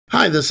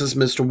Hi, this is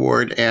Mr.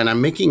 Ward, and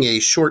I'm making a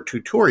short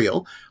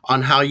tutorial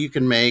on how you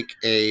can make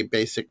a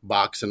basic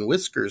box and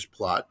whiskers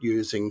plot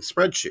using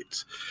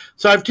spreadsheets.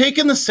 So I've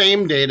taken the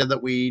same data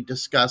that we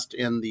discussed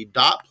in the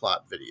dot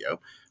plot video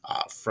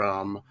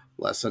from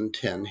lesson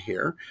 10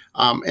 here,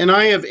 and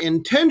I have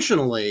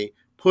intentionally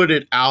put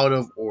it out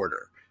of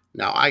order.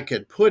 Now, I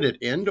could put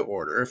it into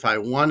order if I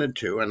wanted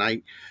to,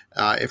 and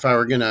if I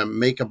were going to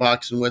make a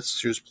box and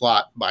whiskers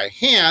plot by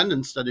hand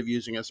instead of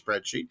using a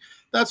spreadsheet,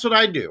 that's what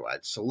I'd do.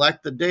 I'd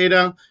select the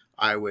data,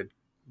 I would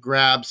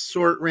grab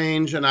sort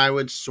range, and I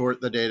would sort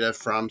the data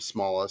from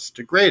smallest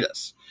to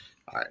greatest.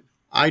 All right,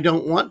 I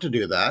don't want to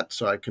do that,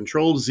 so I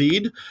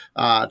Control-Z'd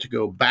to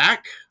go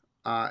back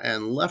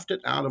and left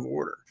it out of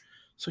order.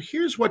 So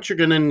here's what you're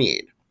going to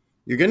need.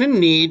 You're going to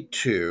need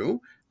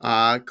to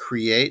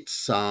create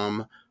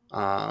some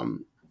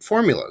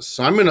formulas.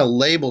 So I'm going to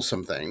label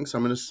some things.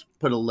 I'm going to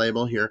put a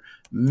label here,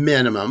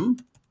 minimum.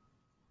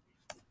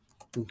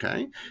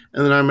 Okay,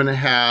 and then I'm going to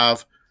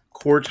have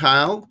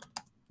quartile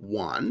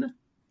 1, and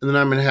then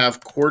I'm going to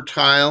have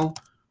quartile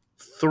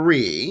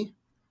 3,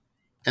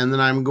 and then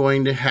I'm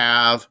going to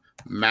have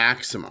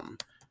maximum.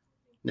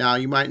 Now,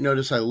 you might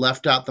notice I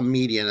left out the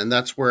median, and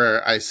that's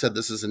where I said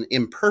this is an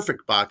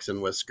imperfect box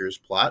and whiskers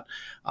plot,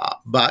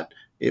 but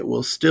it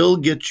will still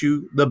get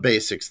you the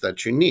basics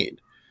that you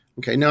need.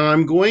 Okay, now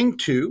I'm going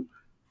to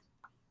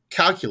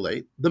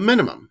calculate the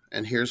minimum,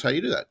 and here's how you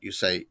do that. You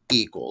say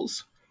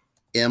equals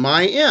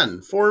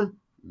MIN for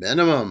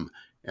minimum,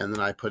 and then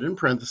I put in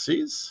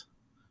parentheses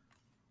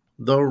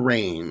the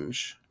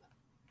range,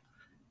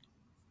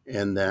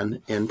 and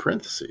then in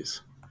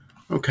parentheses.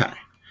 Okay,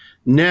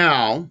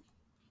 now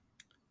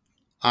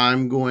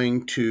I'm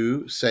going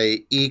to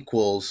say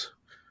equals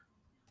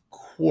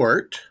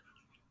quartile.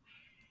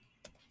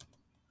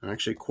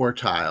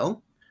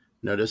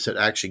 Notice it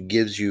actually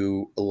gives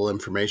you a little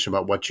information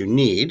about what you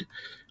need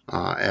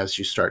as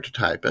you start to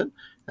type it.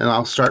 And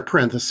I'll start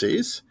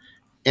parentheses.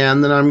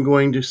 And then I'm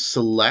going to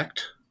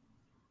select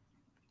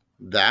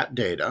that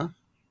data.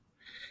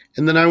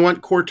 And then I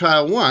want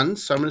quartile 1,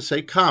 so I'm going to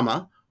say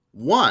comma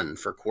 1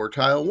 for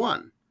quartile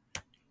 1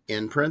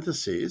 in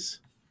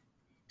parentheses.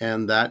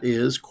 And that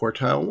is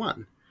quartile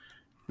 1.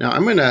 Now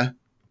I'm going to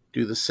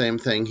do the same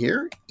thing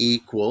here,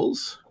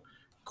 equals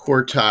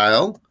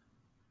quartile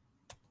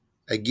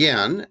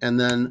again, and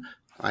then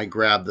I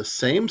grab the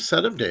same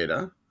set of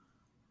data,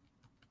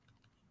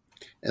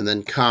 and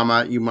then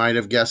comma, you might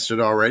have guessed it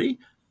already,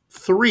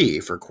 3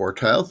 for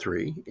quartile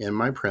 3 in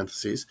my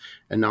parentheses,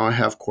 and now I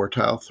have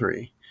quartile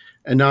 3.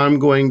 And now I'm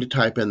going to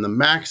type in the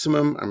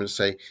maximum. I'm going to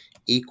say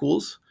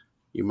equals,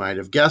 you might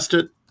have guessed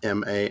it,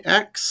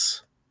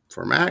 MAX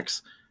for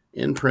max,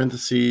 in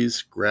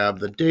parentheses, grab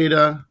the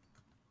data,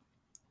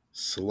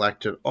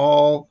 select it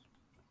all,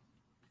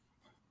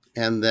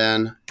 and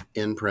then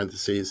in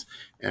parentheses,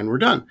 and we're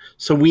done.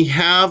 So we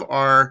have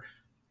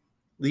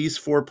these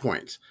 4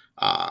 points.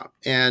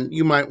 And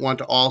you might want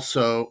to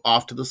also,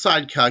 off to the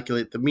side,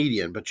 calculate the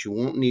median, but you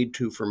won't need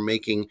to for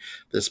making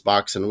this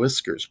box and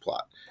whiskers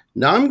plot.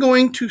 Now I'm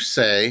going to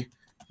say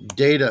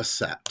data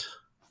set.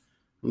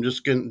 I'm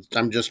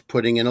just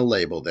putting in a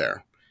label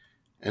there.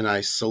 And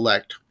I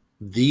select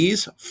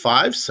these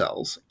 5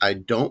 cells. I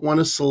don't want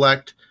to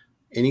select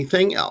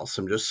anything else.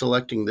 I'm just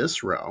selecting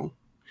this row.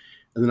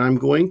 And then I'm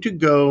going to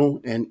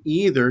go and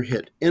either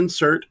hit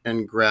insert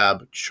and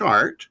grab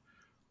chart,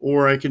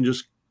 or I can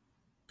just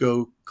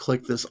go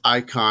click this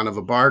icon of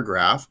a bar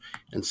graph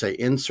and say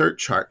insert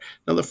chart.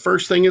 Now the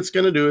first thing it's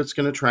going to do, it's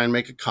going to try and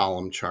make a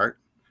column chart.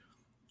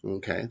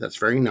 Okay, that's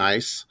very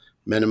nice.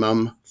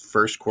 Minimum,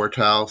 first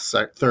quartile,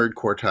 third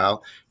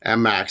quartile,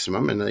 and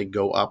maximum, and they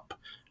go up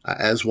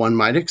as one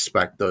might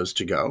expect those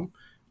to go.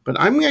 But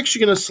I'm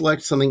actually going to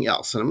select something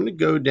else, and I'm going to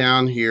go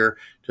down here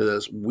to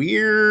this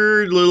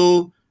weird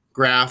little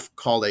graph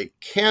called a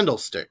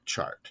candlestick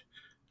chart.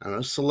 I'm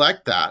going to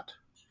select that,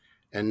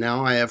 and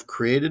now I have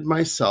created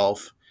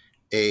myself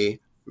a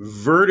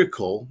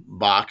vertical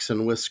box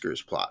and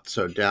whiskers plot.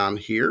 So down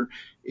here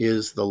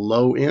is the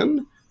low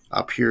end,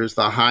 up here is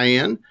the high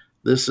end.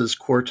 This is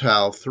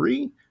quartile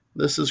 3,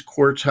 this is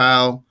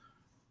quartile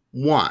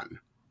 1.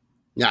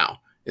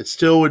 Now, it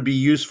still would be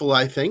useful,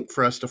 I think,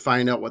 for us to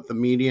find out what the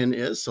median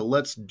is. So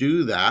let's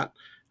do that.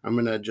 I'm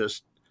going to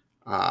just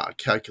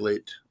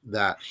calculate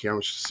that here. I'm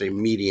going to say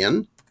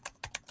median.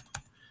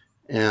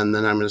 And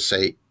then I'm going to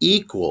say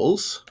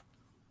equals,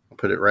 I'll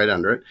put it right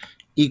under it,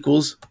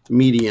 equals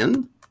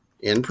median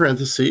in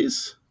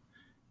parentheses.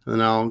 And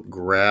then I'll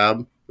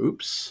grab,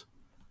 oops,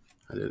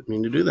 I didn't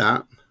mean to do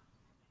that.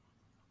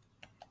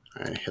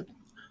 I hit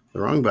the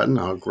wrong button.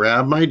 I'll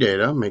grab my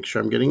data, make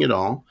sure I'm getting it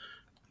all.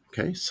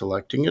 Okay,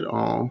 selecting it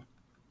all.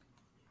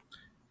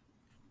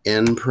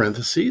 In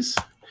parentheses.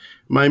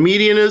 My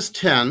median is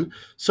 10.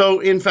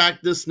 So in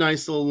fact, this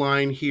nice little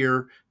line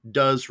here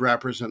does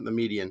represent the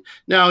median.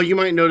 Now you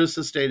might notice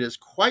this data is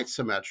quite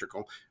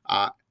symmetrical,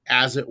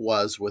 as it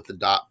was with the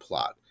dot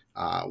plot,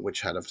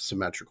 which had a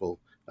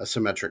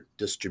symmetric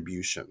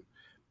distribution.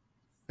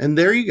 And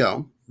there you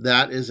go.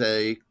 That is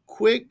a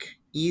quick,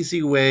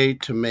 easy way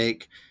to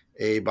make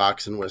a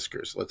box and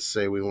whiskers. Let's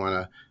say we want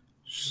to,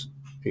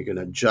 you can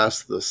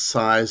adjust the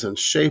size and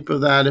shape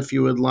of that if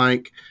you would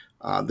like.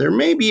 There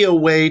may be a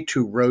way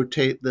to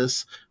rotate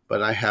this,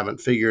 but I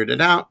haven't figured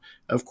it out.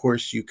 Of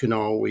course, you can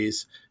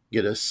always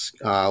get a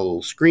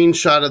little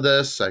screenshot of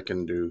this. I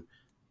can do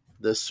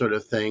this sort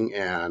of thing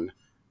and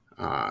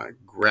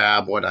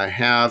grab what I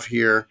have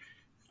here,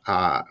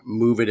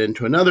 move it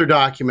into another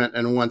document,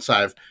 and once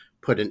I've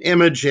put an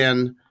image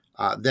in,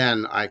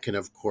 then I can,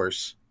 of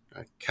course,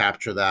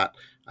 capture that.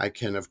 I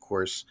can, of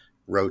course,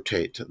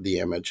 rotate the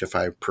image if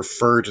I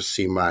prefer to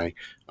see my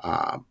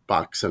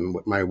box and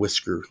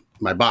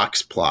my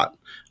box plot,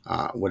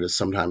 what is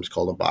sometimes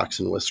called a box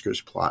and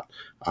whiskers plot,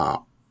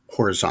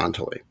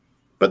 horizontally.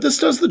 But this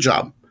does the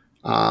job,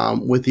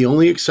 with the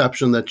only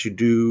exception that you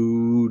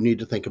do need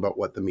to think about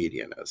what the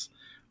median is.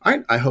 All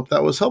right, I hope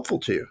that was helpful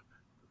to you.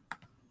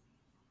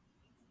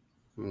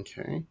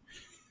 Okay,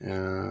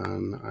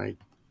 and I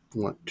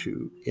want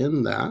to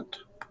end that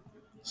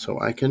so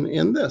I can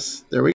end this. There we go.